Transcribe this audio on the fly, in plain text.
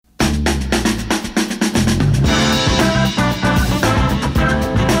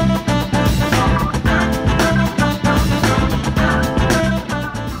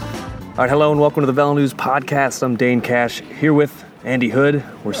All right, hello and welcome to the Velo News Podcast. I'm Dane Cash here with Andy Hood.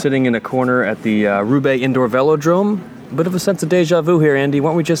 We're sitting in a corner at the Roubaix Indoor Velodrome. A bit of a sense of deja vu here, Andy.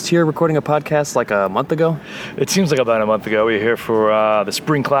 Weren't we just here recording a podcast like a month ago? It seems like about a month ago. We were here for the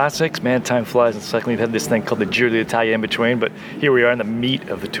Spring Classics. Man, time flies in cycling. We've had this thing called the Giro d'Italia in between, but here we are in the meat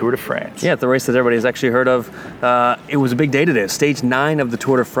of the Tour de France. Yeah, the race that everybody's actually heard of. It was a big day today. Stage 9 of the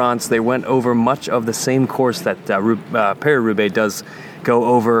Tour de France. They went over much of the same course that Paris-Roubaix does go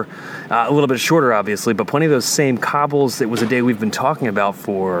over. A little bit shorter, obviously, but plenty of those same cobbles. It was a day we've been talking about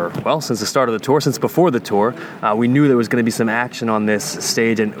since the start of the Tour, since before the Tour. We knew there was going to be some action on this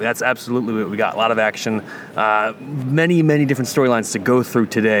stage, and that's absolutely what we got. A lot of action. Many, many different storylines to go through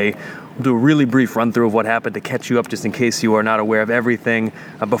today. We'll do a really brief run-through of what happened to catch you up just in case you are not aware of everything.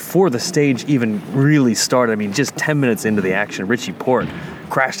 Before the stage even really started, just 10 minutes into the action, Richie Porte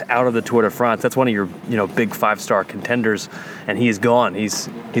crashed out of the Tour de France. That's one of your, big 5-star contenders, and he is gone. He's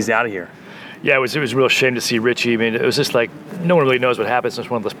out of here. Yeah, it was a real shame to see Richie. It was just like no one really knows what happened. It's just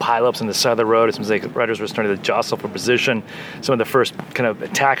one of those pileups on the side of the road. It seems like riders were starting to jostle for position. Some of the first kind of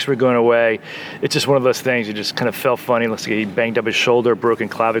attacks were going away. It's just one of those things. He just kind of felt funny. Looks like he banged up his shoulder, broken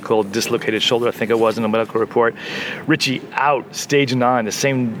clavicle, dislocated shoulder, I think it was in the medical report. Richie out, stage 9, the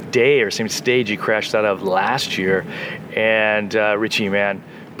same day or same stage he crashed out of last year. And Richie, man,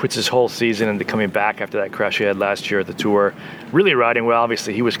 puts his whole season into coming back after that crash he had last year at the Tour. Really riding well.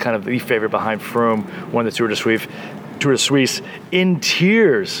 Obviously, he was kind of the favorite behind Froome, won the Tour de Suisse in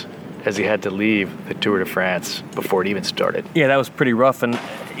tears as he had to leave the Tour de France before it even started. Yeah, that was pretty rough. And,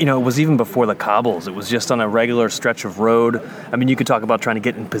 it was even before the cobbles. It was just on a regular stretch of road. You could talk about trying to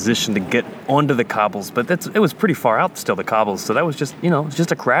get in position to get onto the cobbles, but it was pretty far out still, the cobbles. So that was just,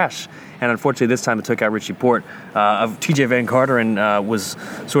 just a crash. And unfortunately, this time it took out Richie Porte. TJ Van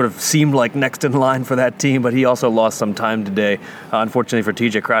Garderen seemed like next in line for that team, but he also lost some time today. Unfortunately for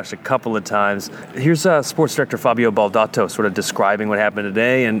TJ, crashed a couple of times. Here's sports director Fabio Baldato sort of describing what happened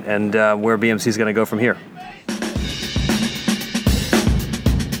today and where BMC is going to go from here.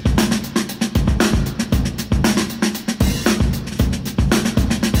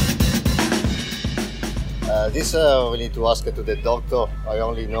 This we need to ask to the doctor. I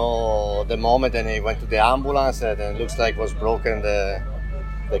only know the moment and he went to the ambulance and it looks like was broken the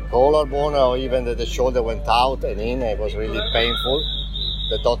collarbone or even the shoulder went out and in. It was really painful.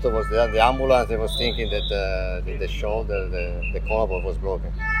 The doctor was there in the ambulance. They was thinking that the shoulder, the collarbone was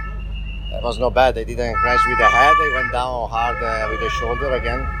broken. It was not bad. They didn't crash with the head. They went down hard with the shoulder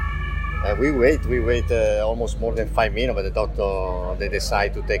again. We wait almost more than 5 minutes, but the doctor, they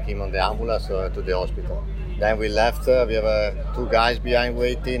decide to take him on the ambulance to the hospital. Then we left. We have 2 guys behind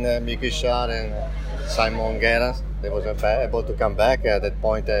waiting, Mick Richard and Simon Gerrans. They wasn't able to come back. At that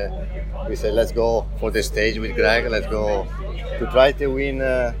point, we said, let's go for the stage with Greg. Let's go to try to win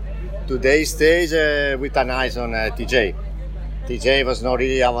today's stage with an eyes on TJ. TJ was not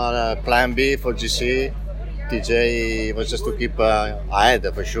really our plan B for GC. TJ was just to keep ahead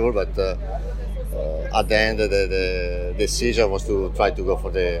for sure, but at the end the decision was to try to go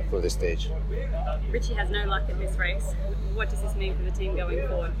for the stage. Richie has no luck in this race. What does this mean for the team going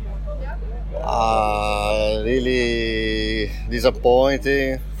forward? Really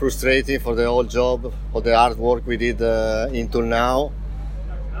disappointing, frustrating for the whole job, for the hard work we did until now.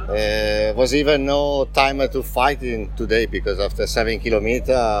 Was even no time to fight in today because after 7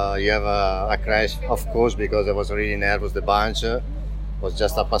 kilometers you have a crash, of course, because I was really nervous. The bunch was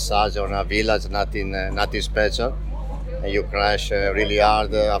just a passage on a village, nothing special, and you crash really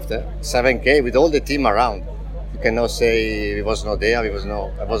hard after 7K with all the team around. You cannot say we was not there. I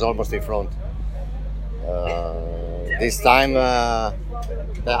was almost in front. This time,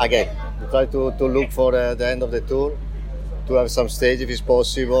 again, we try to look for the end of the Tour. To have some stage if it's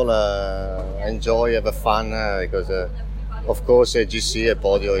possible, enjoy, have fun, because of course GC,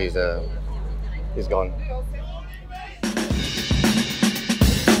 Podio is gone.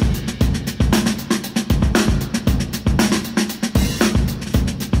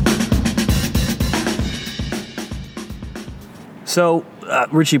 So,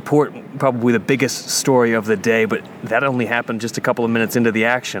 Richie Porte, probably the biggest story of the day, but that only happened just a couple of minutes into the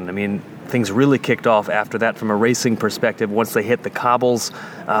action. Things really kicked off after that from a racing perspective. Once they hit the cobbles,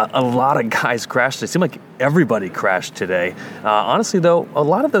 a lot of guys crashed. It seemed like everybody crashed today. Honestly, though, a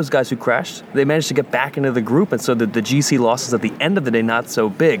lot of those guys who crashed, they managed to get back into the group, and so the GC losses at the end of the day not so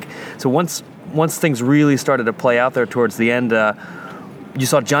big. So once things really started to play out there towards the end, you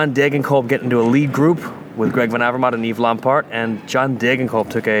saw John Degenkolb get into a lead group with Greg Van Avermaet and Yves Lampaert, and John Degenkolb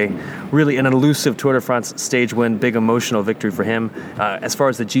took an elusive Tour de France stage win, big emotional victory for him. As far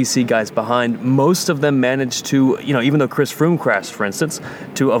as the GC guys behind, most of them managed to, even though Chris Froome crashed, for instance,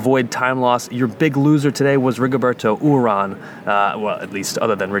 to avoid time loss. Your big loser today was Rigoberto Urán, at least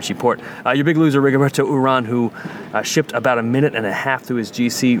other than Richie Porte. Your big loser, Rigoberto Urán, who shipped about a minute and a half to his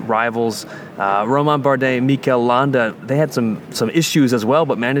GC rivals. Romain Bardet, Mikel Landa, they had some issues as well,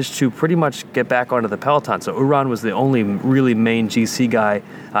 but managed to pretty much get back onto the peloton. So Urán was the only really main GC guy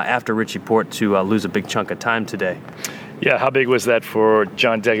after Richie Porte to lose a big chunk of time today. Yeah, how big was that for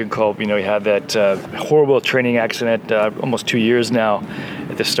John Degenkolb? He had that horrible training accident almost 2 years now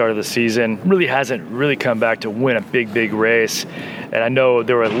at the start of the season. Really hasn't really come back to win a big race. And I know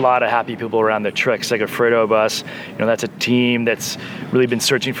there were a lot of happy people around the Trek Segafredo bus. That's a team that's really been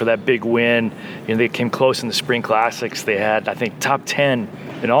searching for that big win. They came close in the Spring Classics. They had, I think, top 10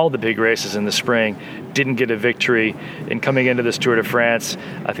 in all the big races in the spring. Didn't get a victory. And coming into this Tour de France,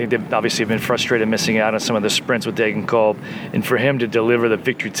 I think they've obviously been frustrated missing out on some of the sprints with Degenkolb. And for him to deliver the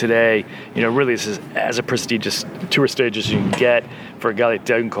victory today, really this is as a prestigious tour stage as you can get for a guy like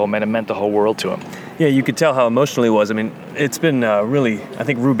Degenkolb, man. It meant the whole world to him. Yeah, you could tell how emotional he was. I mean, it's been I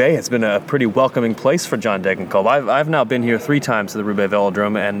think Roubaix has been a pretty welcoming place for John Degenkolb. I've now been here 3 times to the Roubaix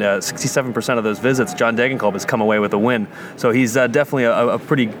Velodrome, and 67% of those visits, John Degenkolb has come away with a win. So he's definitely a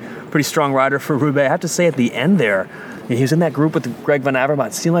pretty strong rider for Roubaix. I have to say at the end there, he was in that group with Greg Van Avermaet.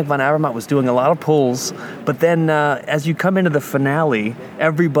 It seemed like Van Avermaet was doing a lot of pulls, but then as you come into the finale,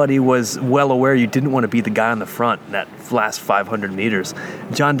 everybody was well aware you didn't want to be the guy on the front in that last 500 meters.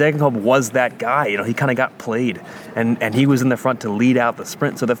 John Degenkolb was that guy. He kind of got played, and he was in the front to lead out the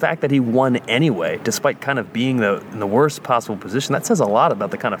sprint. So the fact that he won anyway, despite kind of being in the worst possible position, that says a lot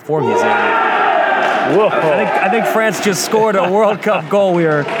about the kind of form he's in. Whoa. I think France just scored a World Cup goal. We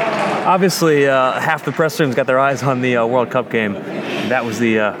are obviously half the press room's got their eyes on the World Cup game. That was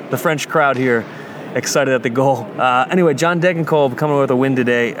the French crowd here, excited at the goal. Anyway, John Degenkolb coming with a win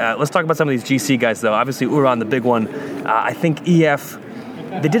today. Let's talk about some of these GC guys, though. Obviously, Urán, the big one. I think EF,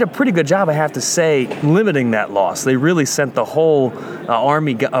 they did a pretty good job, I have to say, limiting that loss. They really sent the whole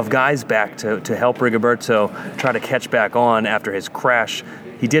army of guys back to help Rigoberto try to catch back on after his crash.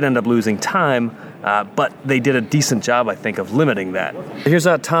 He did end up losing time, but they did a decent job, I think, of limiting that. Here's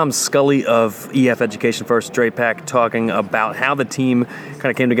Tom Scully of EF Education First Drapac talking about how the team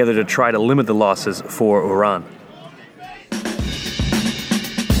kind of came together to try to limit the losses for Urán.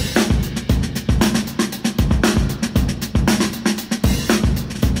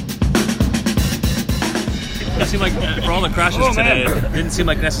 It seemed like for all the crashes today, it didn't seem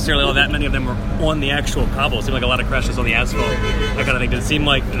like necessarily all that many of them were on the actual cobble. It seemed like a lot of crashes on the asphalt. I kind of think, did it seem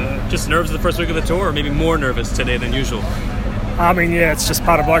like just nerves the first week of the tour, or maybe more nervous today than usual? I mean, yeah, it's just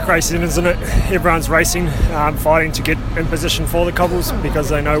part of bike racing, isn't it? Everyone's racing, fighting to get in position for the cobbles because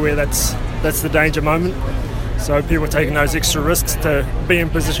they know where that's the danger moment. So people are taking those extra risks to be in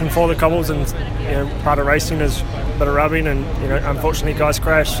position for the cobbles, and part of racing is a bit of rubbing, and unfortunately guys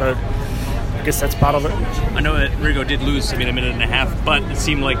crash. So I guess that's part of it. I know that Rigo did lose, a minute and a half, but it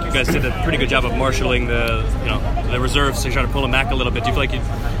seemed like you guys did a pretty good job of marshalling the reserves to try to pull him back a little bit. Do you feel like you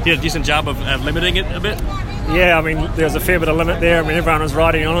did a decent job of limiting it a bit? Yeah, I mean, there's a fair bit of limit there. I mean, everyone was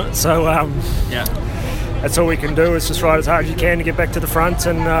riding on it, so yeah, that's all we can do is just ride as hard as you can to get back to the front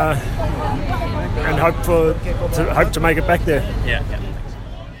and hope to make it back there. Yeah.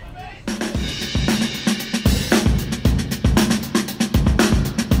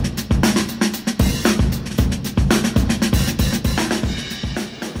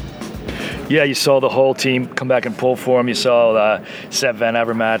 Yeah, you saw the whole team come back and pull for him. You saw Sepp Van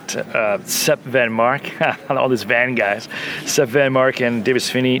Avermaet, Sepp Van Mark, all these Van guys, Sepp Van Mark and Davis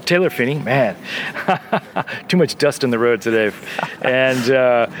Finney, Taylor Finney, man, too much dust on the road today. And,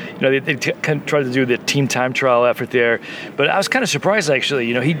 they tried to do the team time trial effort there. But I was kind of surprised, actually.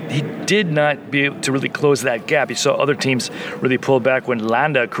 He did not be able to really close that gap. You saw other teams really pull back when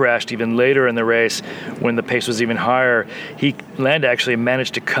Landa crashed even later in the race when the pace was even higher. Landa actually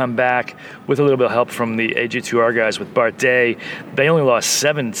managed to come back with a little bit of help from the AG2R guys with Bardet. They only lost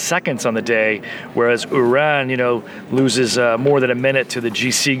 7 seconds on the day, whereas Urán, loses more than a minute to the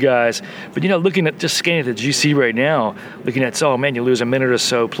GC guys. But, looking at just scanning at the GC right now, looking at, you lose a minute or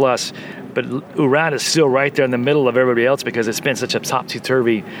so plus. But Urán is still right there in the middle of everybody else because it's been such a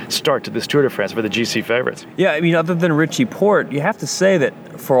topsy-turvy start to this Tour de France for the GC favorites. Yeah, other than Richie Porte, you have to say that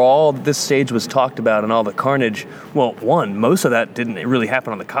for all this stage was talked about and all the carnage, well, one, most of that didn't really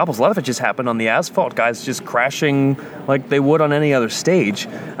happen on the cobbles. A lot of it just happened on the asphalt, guys just crashing like they would on any other stage.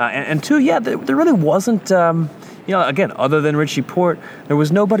 And two, yeah, there really wasn't... again, other than Richie Porte, there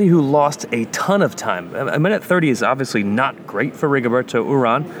was nobody who lost a ton of time. A minute 30 is obviously not great for Rigoberto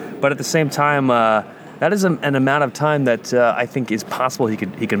Urán, but at the same time, that is an amount of time that I think is possible he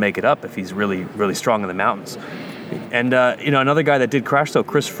can make it up if he's really, really strong in the mountains. And, another guy that did crash, though,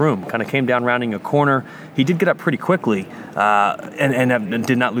 Chris Froome, kind of came down rounding a corner. He did get up pretty quickly and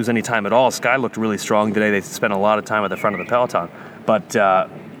did not lose any time at all. Sky looked really strong today. They spent a lot of time at the front of the peloton. But,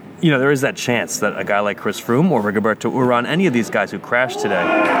 there is that chance that a guy like Chris Froome or Rigoberto Urán, any of these guys who crashed today,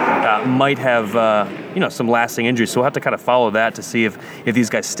 might have, some lasting injuries. So we'll have to kind of follow that to see if these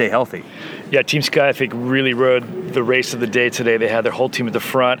guys stay healthy. Yeah, Team Sky, I think, really rode the race of the day today. They had their whole team at the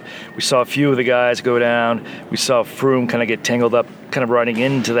front. We saw a few of the guys go down. We saw Froome kind of get tangled up, kind of riding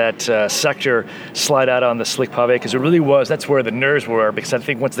into that sector, slide out on the slick pave, because it really was, that's where the nerves were, because I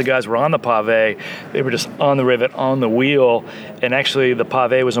think once the guys were on the pave, they were just on the rivet, on the wheel, and actually the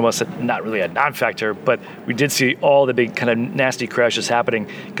pave was almost not really a non-factor, but we did see all the big kind of nasty crashes happening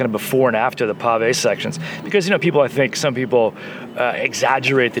kind of before and after the pave sections. Because, some people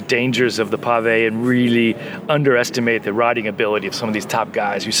exaggerate the dangers of the pave and really underestimate the riding ability of some of these top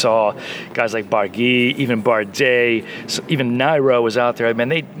guys. We saw guys like Barguil, even Bardet, even Nairo was out there.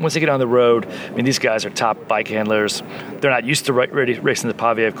 Once they get on the road, these guys are top bike handlers. They're not used to racing the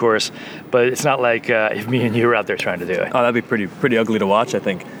pave, of course, but it's not like if me and you were out there trying to do it. Oh, that'd be pretty ugly to watch, I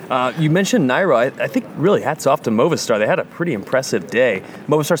think. You mentioned Nairo. I think really hats off to Movistar. They had a pretty impressive day.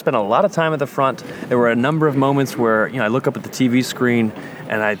 Movistar spent a lot of time at the front. There were a number of moments where, I look up at the TV screen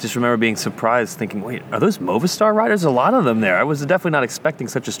and I just remember being surprised, thinking, wait, are those Movistar riders? A lot of them there. I was definitely not expecting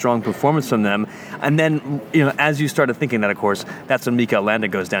such a strong performance from them. And then, as you started thinking that, of course, that's when Mikel Landa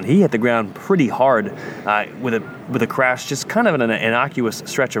goes down. He hit the ground pretty hard with a crash, just kind of in an innocuous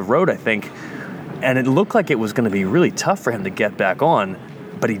stretch of road, I think. And it looked like it was going to be really tough for him to get back on.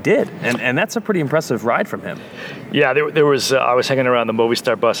 But he did, and that's a pretty impressive ride from him. Yeah, there was. I was hanging around the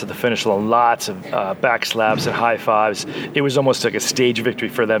Movistar bus at the finish line, lots of back slaps and high fives. It was almost like a stage victory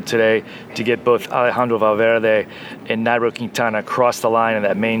for them today to get both Alejandro Valverde and Nairo Quintana across the line in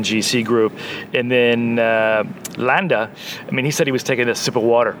that main GC group. And then Landa, he said he was taking a sip of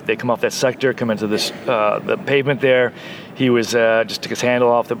water. They come off that sector, come into this the pavement there. He was just took his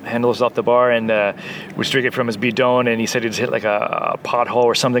handles off the bar and was drinking from his bidon, and he said he just hit like a pothole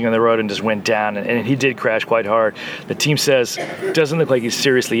or something on the road and just went down, and he did crash quite hard. The team says doesn't look like he's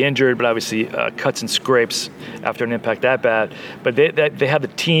seriously injured, but obviously cuts and scrapes after an impact that bad. But they had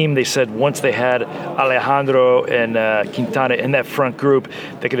the team. They said once they had Alejandro and Quintana in that front group,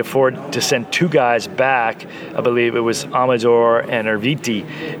 they could afford to send two guys back. I believe it was Amador and Erviti,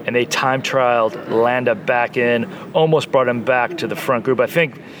 and they time trialed Landa back in, almost brought him back to the front group. I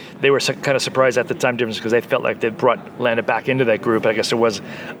think they were kind of surprised at the time difference because they felt like they brought Landa back into that group. I guess there was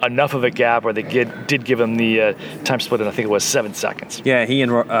enough of a gap where they did give him the time split, and I think it was 7 seconds. Yeah, he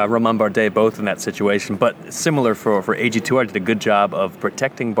and Romain Bardet both in that situation, but similar for AG2R did a good job of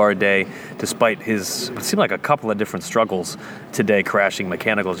protecting Bardet despite it seemed like a couple of different struggles today, crashing,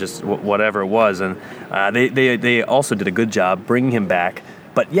 mechanicals, just whatever it was, and they also did a good job bringing him back.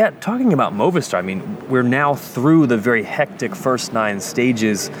 But yeah, talking about Movistar, we're now through the very hectic first 9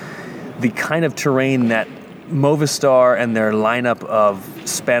 stages, the kind of terrain that Movistar and their lineup of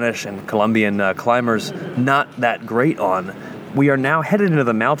Spanish and Colombian climbers not that great on. We are now headed into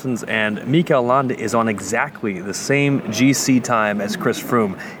the mountains, and Mikel Landa is on exactly the same GC time as Chris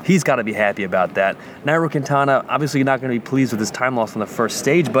Froome. He's got to be happy about that. Nairo Quintana, obviously not going to be pleased with his time loss on the first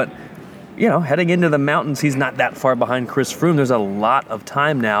stage, but heading into the mountains, he's not that far behind Chris Froome. There's a lot of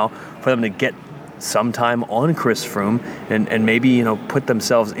time now for them to get some time on Chris Froome and maybe, put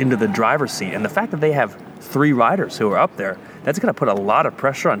themselves into the driver's seat. And the fact that they have 3 riders who are up there, that's going to put a lot of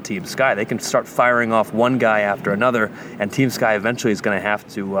pressure on Team Sky. They can start firing off one guy after another, and Team Sky eventually is going to have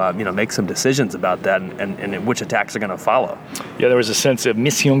to, make some decisions about that and which attacks are going to follow. Yeah, there was a sense of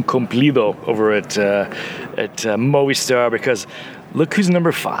mission cumplido over at Movistar because look who's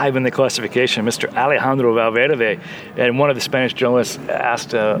number 5 in the classification, Mr. Alejandro Valverde. And one of the Spanish journalists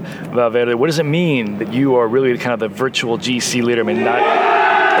asked Valverde, what does it mean that you are really kind of the virtual GC leader?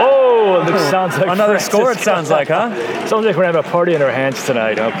 It sounds like another Francis score, it sounds like, huh? Sounds like we're going to have a party in our hands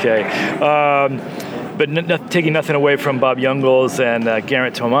tonight. Okay. But taking nothing away from Bob Jungels and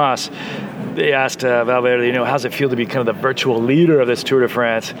Geraint Thomas, they asked Valverde, how's it feel to be kind of the virtual leader of this Tour de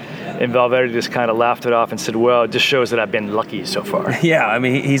France? And Valverde just kind of laughed it off and said, well, it just shows that I've been lucky so far. Yeah,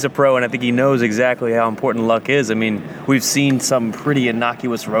 he's a pro, and I think he knows exactly how important luck is. We've seen some pretty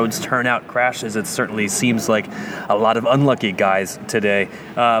innocuous roads turn out crashes. It certainly seems like a lot of unlucky guys today.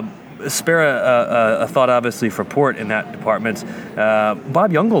 spare a thought, obviously, for Port in that department.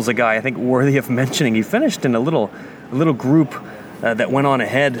 Bob Jungels, a guy I think worthy of mentioning. He finished in a little group that went on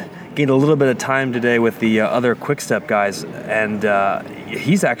ahead, gained a little bit of time today with the other Quick-Step guys, and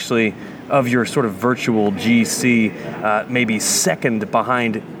he's actually, of your sort of virtual GC, maybe second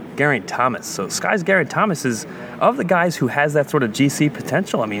behind Geraint Thomas. So Sky's Geraint Thomas is, of the guys who has that sort of GC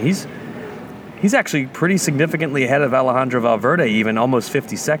potential, I mean, he's actually pretty significantly ahead of Alejandro Valverde, even almost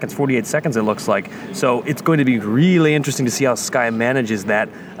 50 seconds, 48 seconds it looks like. So it's going to be really interesting to see how Sky manages that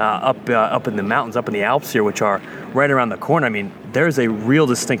up in the mountains, up in the Alps here, which are right around the corner. I mean, there's a real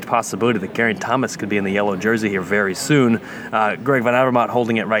distinct possibility that Geraint Thomas could be in the yellow jersey here very soon. Greg Van Avermaet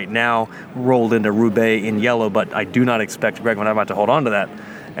holding it right now, rolled into Roubaix in yellow, but I do not expect Greg Van Avermaet to hold on to that.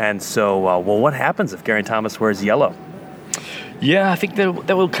 And so, what happens if Geraint Thomas wears yellow? Yeah, I think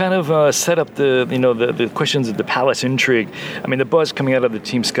that will kind of set up the questions of the Palace intrigue. I mean, the buzz coming out of the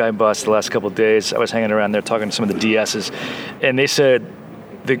Team Sky bus the last couple of days, I was hanging around there talking to some of the DSs, and they said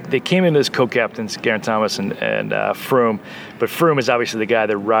they came in as co-captains, Geraint Thomas and Froome, but Froome is obviously the guy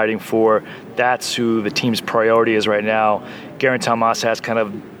they're riding for. That's who the team's priority is right now. Geraint Thomas has kind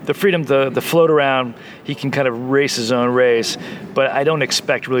of the freedom to float around. He can kind of race his own race, but I don't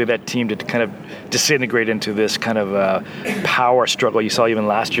expect really that team to kind of disintegrate into this kind of power struggle. You saw even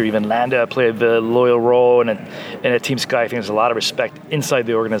last year, even Landa played the loyal role, and at Team Sky, I think there's a lot of respect inside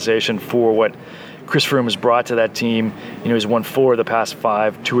the organization for what Chris Froome has brought to that team. He's won 4 of the past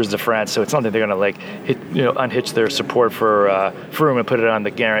 5 Tours de France, so it's not that they're going to unhitch their support for Froome and put it on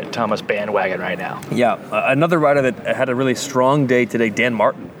the Geraint Thomas bandwagon right now. Yeah, another rider that had a really strong day today, Dan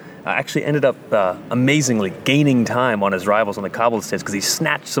Martin, actually ended up amazingly gaining time on his rivals on the cobbled stage because he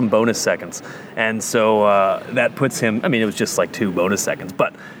snatched some bonus seconds, and so that puts him. I mean, it was just like 2 bonus seconds,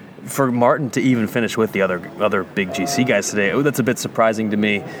 but for Martin to even finish with the other big GC guys today, that's a bit surprising to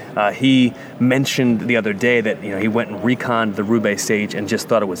me. He mentioned the other day that he went and reconned the Roubaix stage and just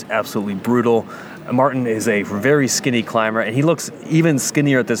thought it was absolutely brutal. Martin is a very skinny climber, and he looks even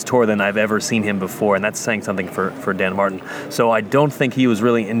skinnier at this tour than I've ever seen him before, and that's saying something for Dan Martin. So I don't think he was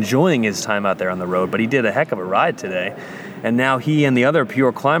really enjoying his time out there on the road, but he did a heck of a ride today. And now he and the other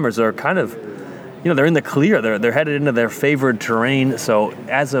pure climbers are kind of, they're in the clear. They're headed into their favored terrain. So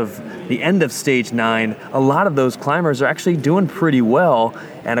as of the end of Stage 9, a lot of those climbers are actually doing pretty well.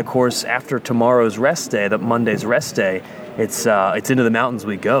 And of course, after tomorrow's rest day, Monday's rest day, it's into the mountains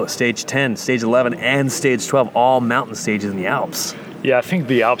we go. Stage 10, Stage 11, and Stage 12, all mountain stages in the Alps. Yeah, I think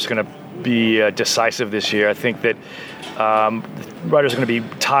the Alps are going to be decisive this year. I think that riders are going to be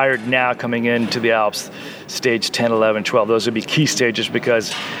tired now coming into the Alps, Stage 10, 11, 12. Those would be key stages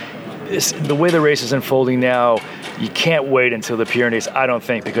because the way the race is unfolding now, you can't wait until the Pyrenees, I don't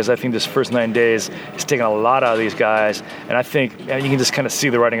think, because I think this first 9 days is taking a lot out of these guys, and I think you can just kind of see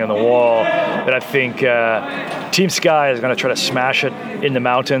the writing on the wall, that I think Team Sky is going to try to smash it in the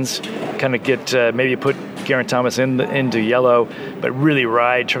mountains, kind of get, maybe put Geraint Thomas into yellow, but really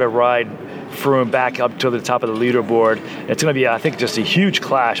try to ride Froome back up to the top of the leaderboard. It's going to be, I think, just a huge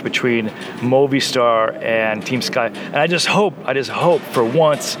clash between Movistar and Team Sky. And I just hope for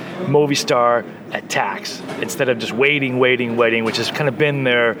once Movistar attacks instead of just waiting, which has kind of been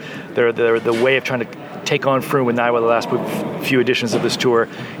their way of trying to take on Froome with Nairo the last few editions of this tour.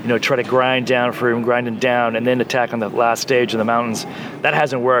 Try to grind down Froome, grind him down, and then attack on the last stage in the mountains. That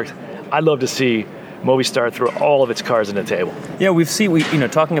hasn't worked. I'd love to see Movistar threw all of its cards on the table. Yeah, we've seen,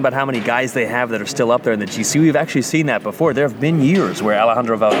 talking about how many guys they have that are still up there in the GC, we've actually seen that before. There have been years where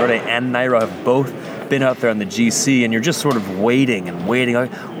Alejandro Valverde and Nairo have both been up there in the GC, and you're just sort of waiting.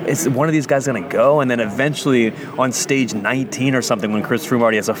 Is one of these guys going to go? And then eventually on stage 19 or something, when Chris Froome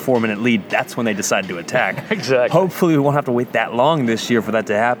already has a 4-minute lead, that's when they decide to attack. Exactly. Hopefully we won't have to wait that long this year for that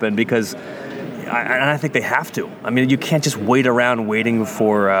to happen, because I think they have to. I mean, you can't just wait around waiting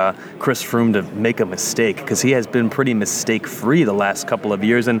for Chris Froome to make a mistake, because he has been pretty mistake-free the last couple of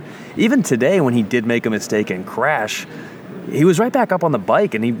years. And even today, when he did make a mistake and crash, he was right back up on the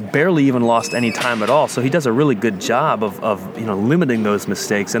bike, and he barely even lost any time at all. So he does a really good job of limiting those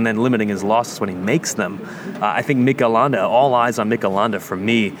mistakes and then limiting his losses when he makes them. I think Mikel Landa, all eyes on Mikel Landa for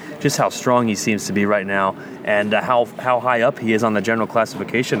me, just how strong he seems to be right now, and how high up he is on the general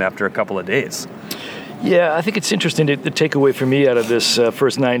classification after a couple of days. Yeah, I think it's interesting. The takeaway for me out of this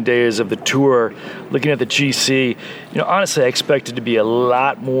first 9 days of the tour, looking at the GC, honestly, I expected to be a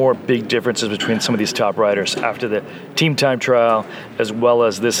lot more big differences between some of these top riders after the team time trial as well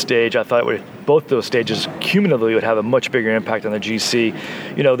as this stage. I thought both those stages cumulatively would have a much bigger impact on the GC.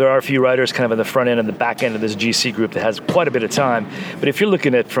 There are a few riders kind of in the front end and the back end of this GC group that has quite a bit of time. But if you're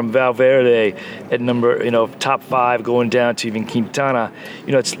looking at from Valverde at number, top 5 going down to even Quintana,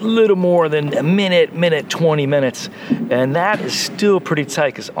 it's a little more than a minute, 20 minutes. And that is still pretty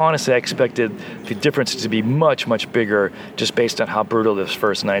tight because honestly, I expected the differences to be much, much bigger just based on how brutal this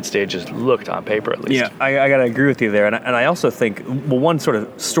first 9 stages looked on paper, at least. Yeah, I got to agree with you there. And I also think, one sort of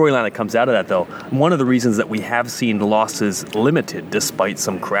storyline that comes out of that, though, one of the reasons that we have seen losses limited despite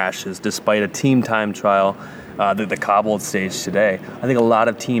some crashes, despite a team time trial, the cobbled stage today, I think a lot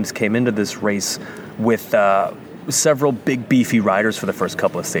of teams came into this race with several big beefy riders for the first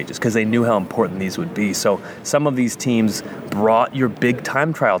couple of stages because they knew how important these would be. So some of these teams brought your big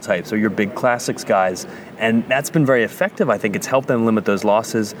time trial types or your big classics guys, and that's been very effective. I think it's helped them limit those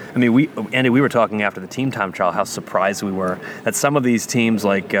losses. I mean, Andy, we were talking after the team time trial how surprised we were that some of these teams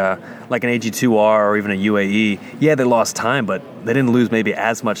like an AG2R or even a UAE, yeah, they lost time, but they didn't lose maybe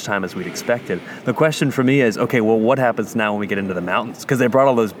as much time as we'd expected. The question for me is, okay, well, what happens now when we get into the mountains? Because they brought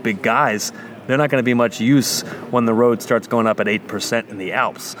all those big guys. They're not going to be much use when the road starts going up at 8% in the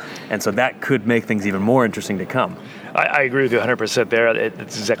Alps. And so that could make things even more interesting to come. I agree with you 100% there.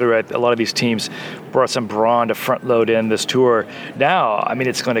 It's exactly right. A lot of these teams brought some brawn to front load in this tour. Now, I mean,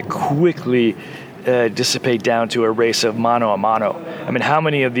 it's going to quickly dissipate down to a race of mano a mano. I mean, how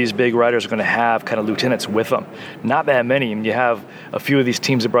many of these big riders are going to have kind of lieutenants with them? Not that many. And you have a few of these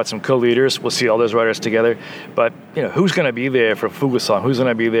teams that brought some co-leaders. We'll see all those riders together. But, who's going to be there for Fuglsang? Who's going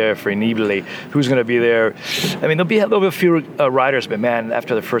to be there for Nibali? Who's going to be there? I mean, there'll be a few riders, but man,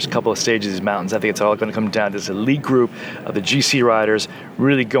 after the first couple of stages of these mountains, I think it's all going to come down to this elite group of the GC riders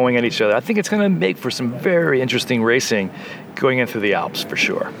really going at each other. I think it's going to make for some very interesting racing going in through the Alps for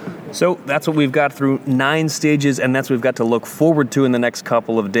sure. So that's what we've got through 9 stages, and that's what we've got to look forward to in the next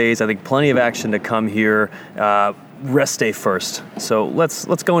couple of days. I think plenty of action to come here. Rest day first. So let's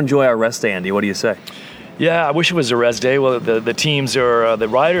go enjoy our rest day, Andy. What do you say? Yeah, I wish it was a rest day. Well, the teams or the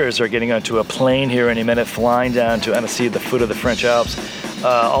riders are getting onto a plane here in a minute, flying down to Annecy at the foot of the French Alps.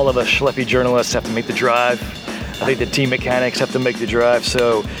 All of us schleppy journalists have to make the drive. I think the team mechanics have to make the drive.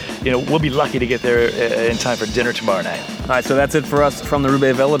 So, we'll be lucky to get there in time for dinner tomorrow night. All right, so that's it for us from the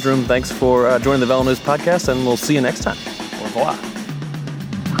Roubaix Velodrome. Thanks for joining the Velo News podcast, and we'll see you next time. Au revoir.